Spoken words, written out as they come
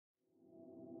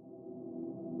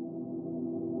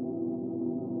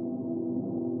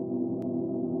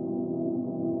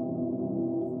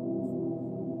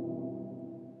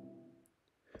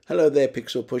Hello there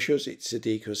Pixel Pushers, it's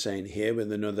Sadiq Hussain here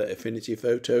with another Affinity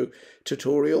Photo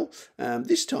tutorial.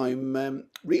 This time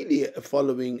really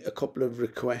following a couple of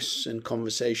requests and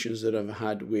conversations that I've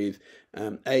had with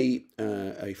a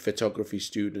photography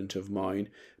student of mine,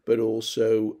 but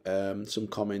also some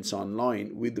comments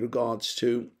online with regards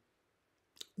to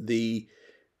the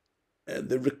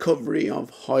recovery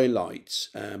of highlights,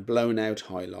 blown out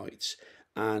highlights,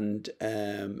 and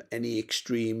any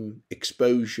extreme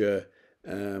exposure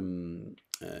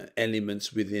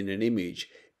elements within an image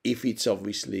if it's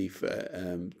obviously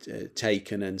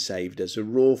taken and saved as a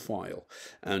raw file.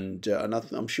 And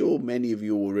I'm sure many of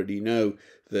you already know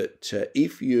that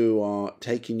if you are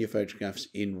taking your photographs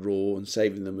in RAW and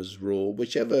saving them as RAW,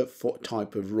 whichever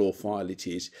type of RAW file it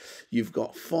is, you've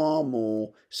got far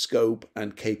more scope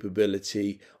and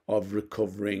capability of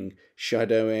recovering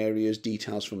shadow areas,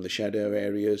 details from the shadow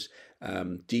areas,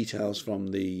 details from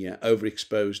the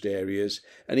overexposed areas,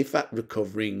 and in fact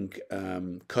recovering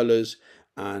colors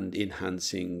and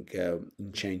enhancing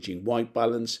and changing white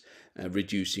balance,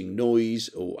 reducing noise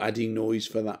or adding noise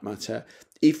for that matter,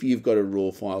 if you've got a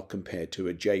raw file compared to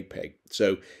a JPEG.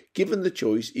 So given the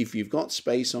choice, if you've got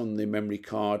space on the memory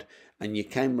card and your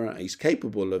camera is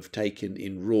capable of taking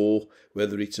in RAW,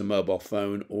 whether it's a mobile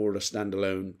phone or a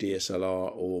standalone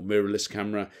DSLR or mirrorless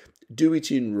camera, do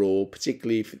it in RAW,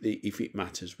 particularly if it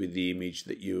matters with the image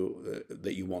that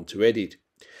you want to edit.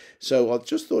 So I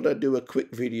just thought I'd do a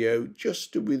quick video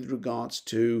just with regards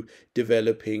to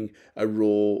developing a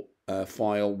RAW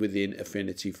file within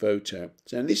Affinity Photo.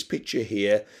 So in this picture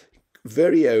here,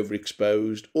 very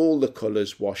overexposed, all the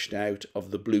colours washed out of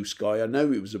the blue sky. I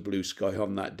know it was a blue sky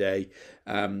on that day,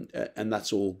 and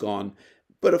that's all gone.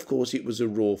 But of course it was a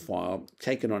RAW file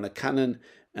taken on a Canon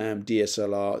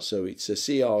DSLR, so it's a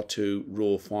CR2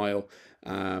 RAW file,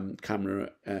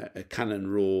 camera, a Canon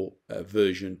RAW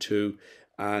version 2.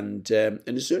 And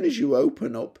as soon as you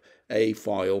open up a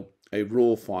file, a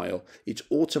RAW file, it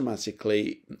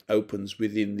automatically opens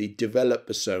within the develop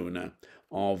persona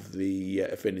of the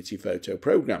Affinity Photo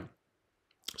program.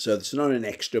 So it's not an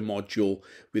extra module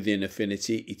within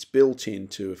Affinity, it's built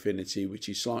into Affinity, which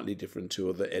is slightly different to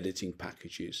other editing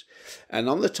packages. And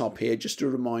on the top here, just to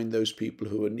remind those people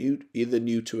who are either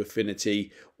new to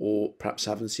Affinity or perhaps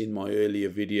haven't seen my earlier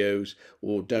videos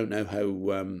or don't know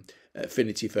how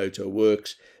Affinity Photo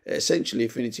works. Essentially,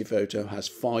 Affinity Photo has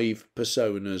 5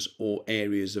 personas or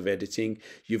areas of editing.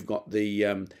 You've got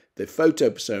the photo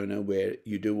persona where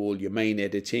you do all your main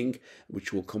editing,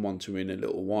 which we'll come on to in a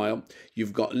little while.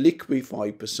 You've got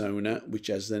liquify persona, which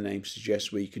as the name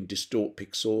suggests, where you can distort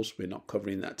pixels. We're not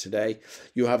covering that today.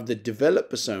 You have the develop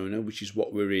persona, which is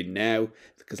what we're in now,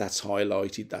 because that's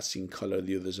highlighted, that's in color,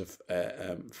 the others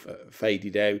have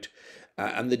faded out.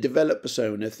 And the develop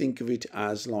persona, think of it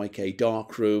as like a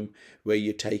dark room where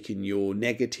you're taking your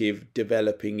negative,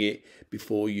 developing it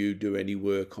before you do any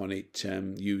work on it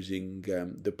using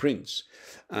the prints.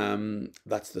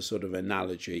 That's the sort of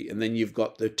analogy. And then you've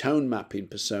got the tone mapping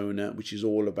persona, which is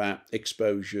all about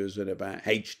exposures and about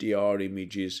HDR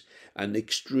images and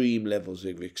extreme levels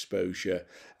of exposure,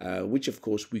 which of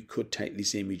course we could take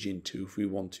this image into if we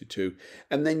wanted to.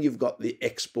 And then you've got the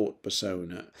export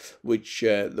persona, which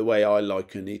the way I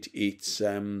liken it, it's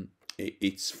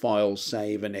file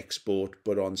save and export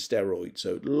but on steroids.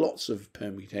 So lots of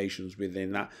permutations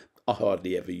within that. I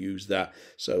hardly ever use that,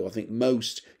 so I think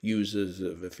most users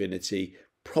of Affinity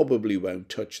probably won't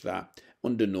touch that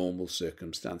under normal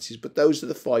circumstances. But those are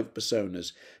the 5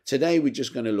 personas. Today we're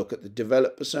just going to look at the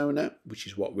develop persona, which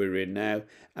is what we're in now,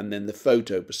 and then the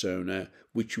photo persona,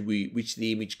 which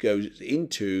the image goes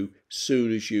into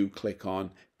soon as you click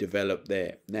on develop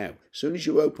there. Now, as soon as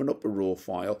you open up a RAW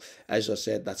file, as I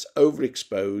said, that's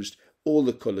overexposed, all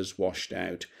the colours washed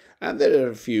out, and there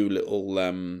are a few little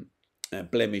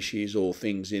blemishes or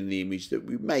things in the image that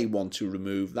we may want to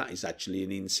remove. That is actually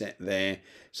an inset there,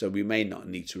 so we may not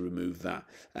need to remove that,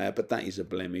 but that is a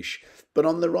blemish. But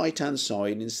on the right hand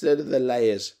side, instead of the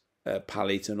layers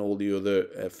palette and all the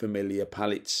other familiar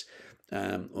palettes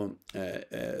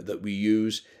that we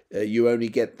use, you only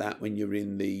get that when you're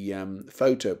in the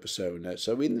photo persona.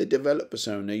 So in the develop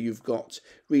persona, you've got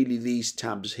really these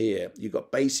tabs here. You've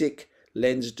got basic,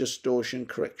 lens distortion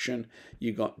correction,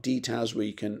 you got details where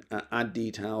you can add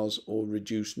details or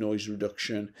reduce noise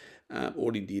reduction,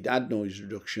 or indeed add noise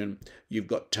reduction. You've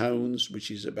got tones, which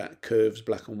is about curves,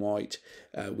 black and white,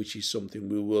 which is something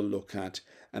we will look at,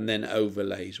 and then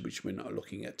overlays, which we're not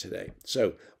looking at today.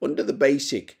 So under the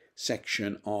basic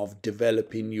section of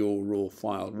developing your raw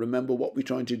file, remember what we're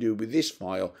trying to do with this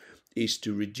file is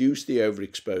to reduce the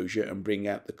overexposure and bring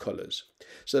out the colors.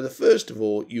 So the first of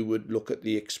all, you would look at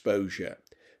the exposure.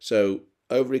 So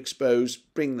overexposed,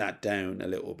 bring that down a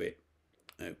little bit.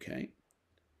 Okay.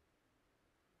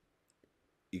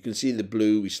 You can see the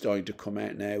blue is starting to come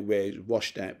out now where it's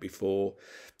washed out before.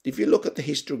 If you look at the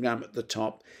histogram at the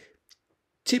top,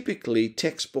 typically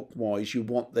textbook-wise, you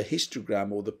want the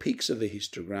histogram or the peaks of the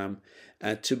histogram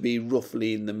to be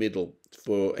roughly in the middle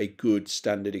for a good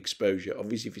standard exposure.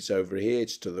 Obviously, if it's over here,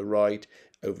 it's to the right.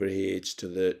 Over here, it's to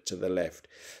the left.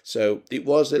 So it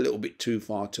was a little bit too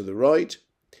far to the right.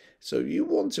 So you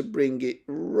want to bring it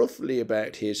roughly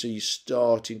about here, so you're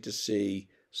starting to see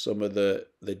some of the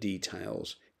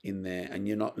details in there, and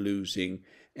you're not losing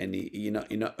any.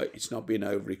 It's not being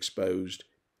overexposed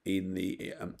in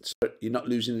the. You're not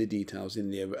losing the details in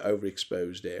the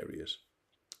overexposed areas.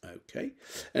 Okay,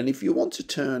 and if you want to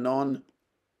turn on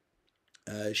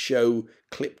show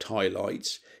clipped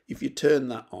highlights, if you turn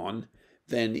that on,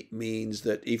 then it means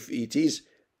that if it is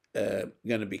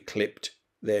going to be clipped,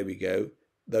 there we go.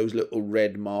 Those little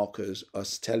red markers are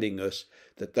telling us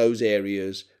that those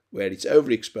areas where it's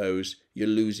overexposed, you're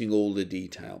losing all the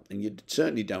detail, and you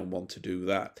certainly don't want to do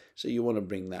that. So you want to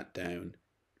bring that down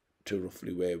to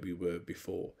roughly where we were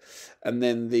before, and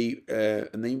then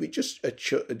we just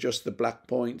adjust the black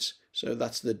points. So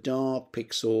that's the dark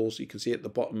pixels you can see at the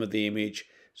bottom of the image.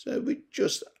 So we're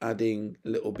just adding a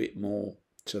little bit more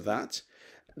to that.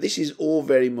 This is all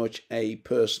very much a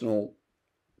personal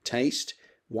taste.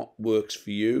 What works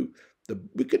for you.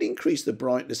 We could increase the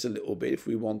brightness a little bit if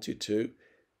we wanted to,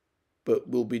 but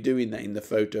we'll be doing that in the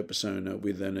photo persona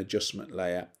with an adjustment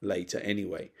layer later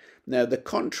anyway. Now the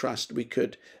contrast, we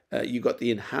could, you got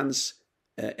the enhance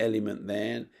element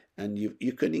there, and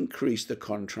you can increase the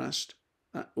contrast.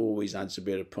 That always adds a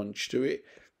bit of punch to it.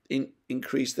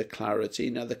 Increase the clarity.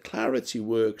 Now the clarity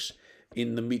works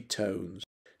in the midtones.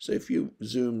 So if you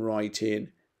zoom right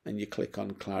in and you click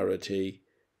on clarity,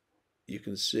 you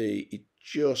can see it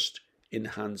just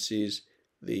enhances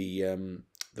the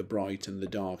bright and the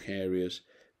dark areas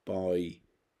by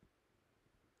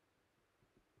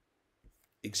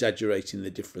exaggerating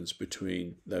the difference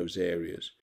between those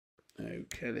areas.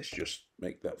 Okay, let's just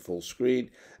make that full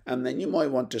screen, and then you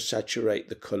might want to saturate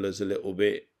the colors a little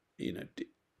bit,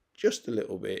 just a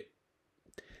little bit,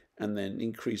 and then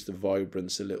increase the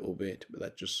vibrance a little bit, but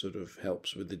that just sort of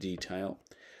helps with the detail.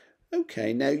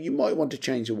 Okay, now you might want to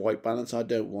change the white balance. I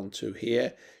don't want to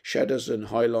here. Shadows and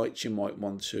highlights, you might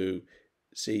want to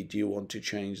see, do you want to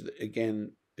change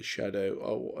again the shadow?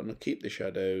 Oh, and I'll keep the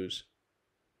shadows.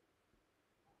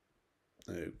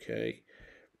 Okay.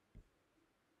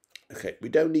 Okay, we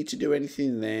don't need to do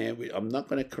anything there. I'm not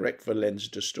going to correct for lens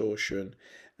distortion.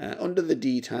 Under the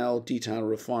detail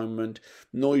refinement,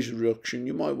 noise reduction,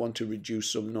 you might want to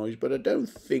reduce some noise, but I don't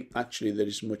think actually there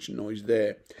is much noise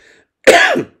there.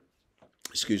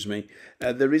 Excuse me.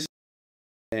 There is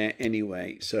there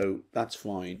anyway, so that's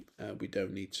fine. We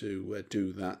don't need to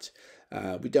do that.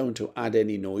 We don't want to add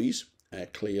any noise,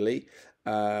 clearly.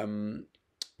 But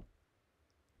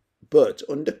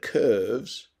under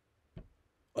curves,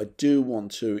 I do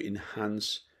want to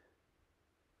enhance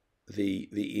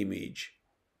the image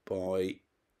by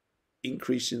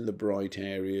increasing the bright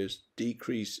areas,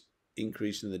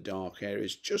 increasing the dark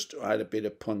areas, just to add a bit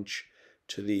of punch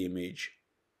to the image.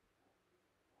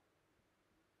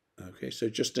 Okay, so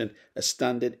just a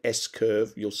standard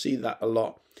S-curve. You'll see that a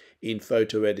lot in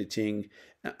photo editing.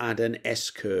 Add an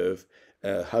S-curve.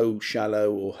 How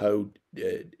shallow or how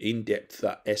in-depth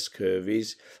that S-curve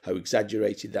is, how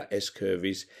exaggerated that S-curve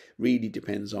is, really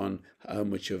depends on how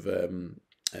much of a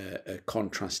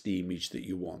contrast image that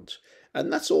you want.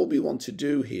 And that's all we want to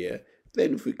do here.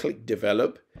 Then if we click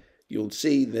develop, you'll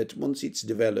see that once it's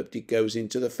developed, it goes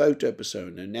into the photo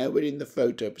persona. Now we're in the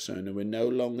photo persona. We're no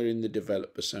longer in the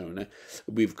develop persona.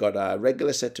 We've got our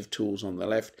regular set of tools on the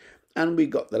left, and we've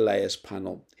got the layers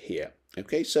panel here.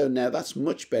 Okay, so now that's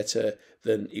much better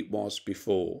than it was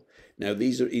before. Now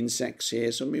these are insects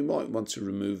here, so we might want to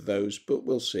remove those, but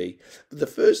we'll see. But the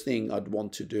first thing I'd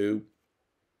want to do,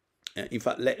 in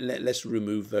fact, let's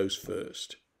remove those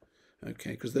first.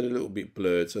 Okay, because they're a little bit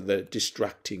blurred, so they're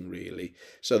distracting really.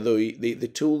 So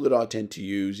the tool that I tend to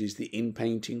use is the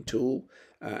in-painting tool,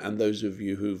 and those of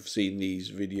you who've seen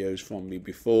these videos from me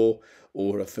before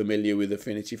or are familiar with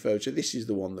Affinity Photo, this is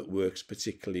the one that works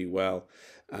particularly well.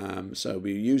 So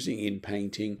we're using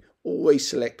in-painting. Always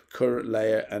select current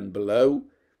layer and below,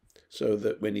 so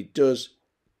that when it does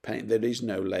paint, there is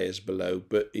no layers below,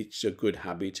 but it's a good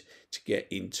habit to get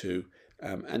into.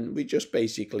 And we just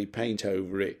basically paint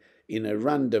over it in a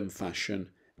random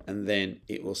fashion, and then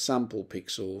it will sample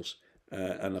pixels,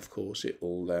 and of course it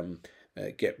will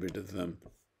get rid of them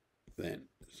then.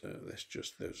 So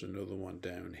there's another one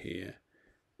down here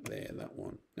there, that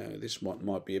one. Now this one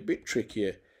might be a bit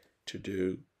trickier to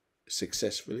do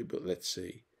successfully, but let's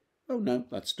see. Oh no,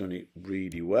 that's done it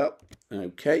really well.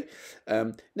 Okay,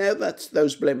 now that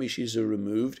those blemishes are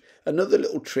removed, another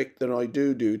little trick that I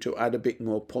do to add a bit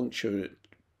more punch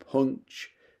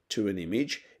to an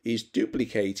image is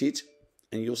duplicate it.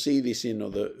 And you'll see this in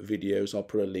other videos. I'll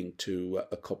put a link to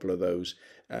a couple of those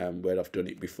where I've done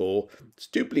it before. It's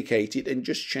duplicate it and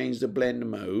just change the blend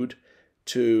mode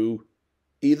to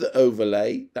either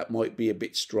overlay, that might be a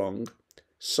bit strong,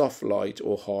 soft light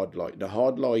or hard light. Now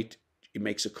hard light, it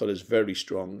makes the colours very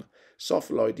strong.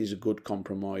 Soft light is a good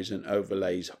compromise and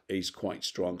overlay is quite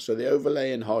strong. So the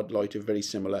overlay and hard light are very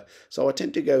similar. So I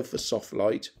tend to go for soft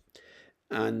light.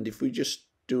 And if we just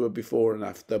do a before and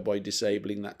after by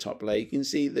disabling that top layer, you can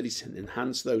see that it's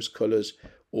enhanced those colours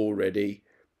already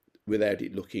without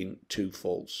it looking too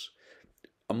false.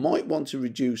 I might want to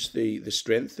reduce the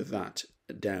strength of that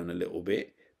down a little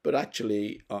bit, but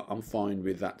actually I'm fine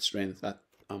with that strength. That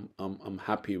I'm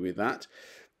happy with that.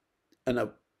 And I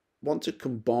want to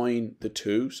combine the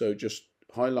two, so just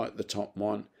highlight the top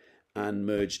one and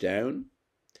merge down.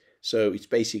 So it's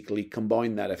basically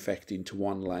combine that effect into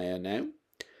one layer now.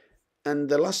 And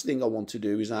the last thing I want to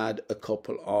do is add a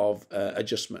couple of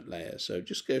adjustment layers. So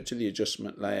just go to the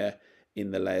adjustment layer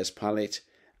in the layers palette,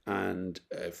 and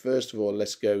first of all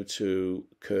let's go to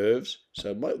curves.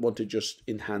 So I might want to just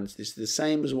enhance this, the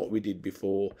same as what we did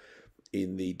before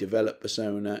in the develop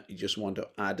persona. You just want to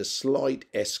add a slight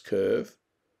S curve.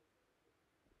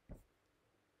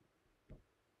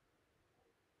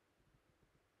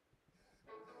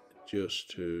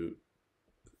 Just to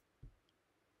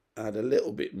add a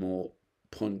little bit more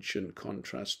punch and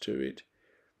contrast to it.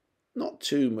 Not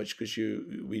too much, because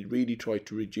we really try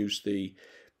to reduce the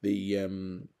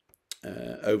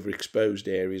overexposed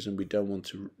areas, and we don't want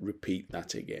to repeat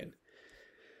that again.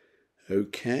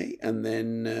 Okay, and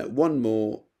then one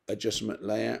more adjustment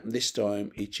layer. This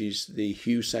time it is the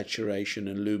hue, saturation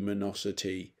and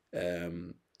luminosity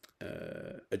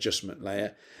adjustment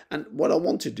layer. And what I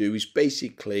want to do is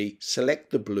basically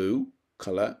select the blue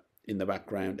color in the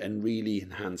background and really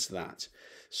enhance that.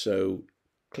 So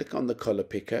click on the color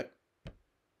picker,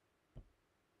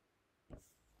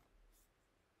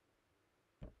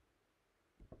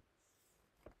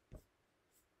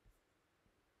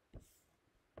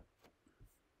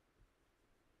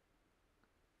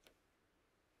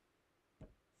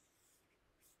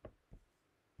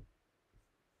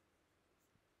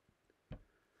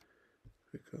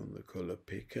 click on the color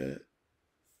picker.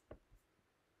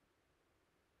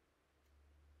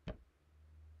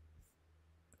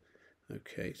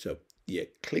 Okay, so yeah,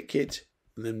 click it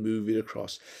and then move it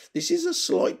across. This is a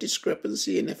slight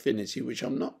discrepancy in Affinity, which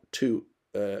I'm not too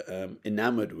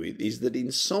enamored with, is that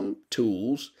in some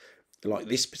tools, like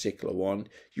this particular one,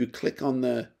 you click on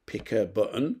the picker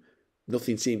button,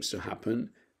 nothing seems to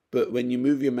happen. But when you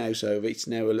move your mouse over, it's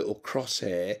now a little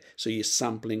crosshair, so you're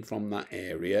sampling from that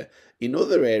area. In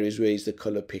other areas where it's the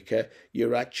color picker,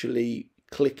 you're actually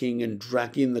clicking and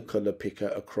dragging the color picker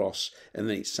across, and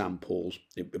then it samples,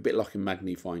 a bit like a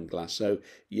magnifying glass. So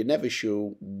you're never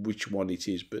sure which one it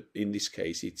is, but in this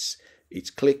case it's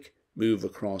click, move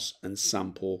across and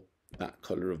sample that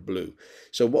color of blue.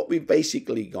 So what we've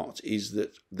basically got is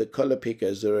that the color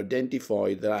pickers are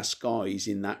identified that our sky is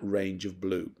in that range of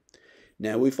blue.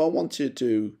 Now if I wanted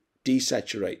to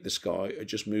desaturate the sky, I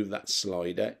just move that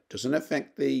slider. It doesn't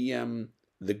affect the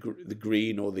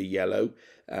green or the yellow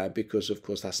because of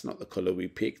course that's not the color we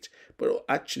picked. But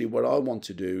actually what I want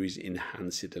to do is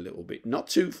enhance it a little bit, not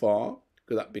too far,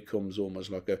 because that becomes almost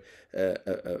like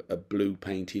a blue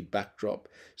painted backdrop.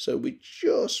 So we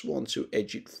just want to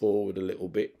edge it forward a little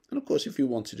bit. And of course if you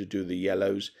wanted to do the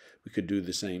yellows, we could do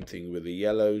the same thing with the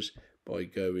yellows by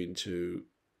going to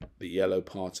the yellow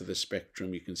part of the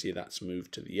spectrum. You can see that's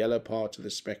moved to the yellow part of the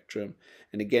spectrum.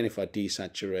 And again, if I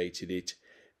desaturated it,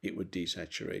 it would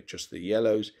desaturate just the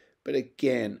yellows. But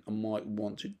again, I might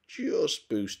want to just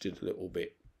boost it a little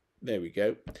bit. There we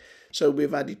go. So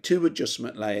we've added two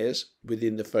adjustment layers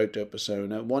within the photo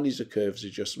persona. One is a curves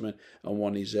adjustment and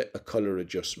one is a color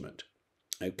adjustment.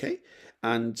 Okay,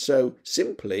 and so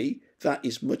simply that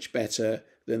is much better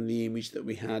than the image that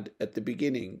we had at the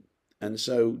beginning. And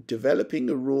so developing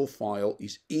a raw file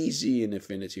is easy in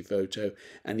Affinity Photo.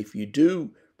 And if you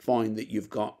do find that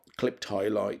you've got clipped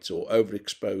highlights or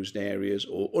overexposed areas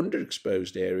or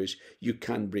underexposed areas, you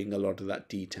can bring a lot of that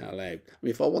detail out. I mean,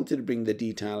 if I wanted to bring the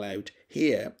detail out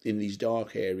here in these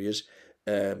dark areas,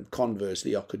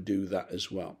 conversely, I could do that as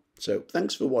well. So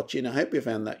thanks for watching. I hope you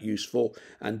found that useful,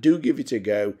 and do give it a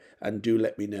go and do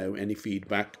let me know any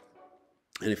feedback.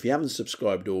 And if you haven't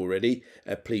subscribed already,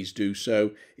 please do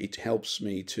so. It helps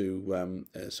me to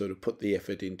sort of put the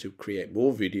effort in to create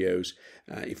more videos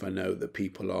if I know that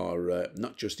people are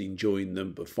not just enjoying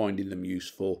them, but finding them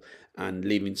useful and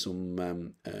leaving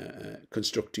some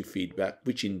constructive feedback,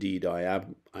 which indeed I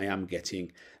am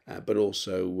getting, but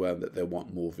also that they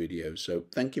want more videos. So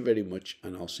thank you very much,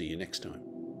 and I'll see you next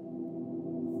time.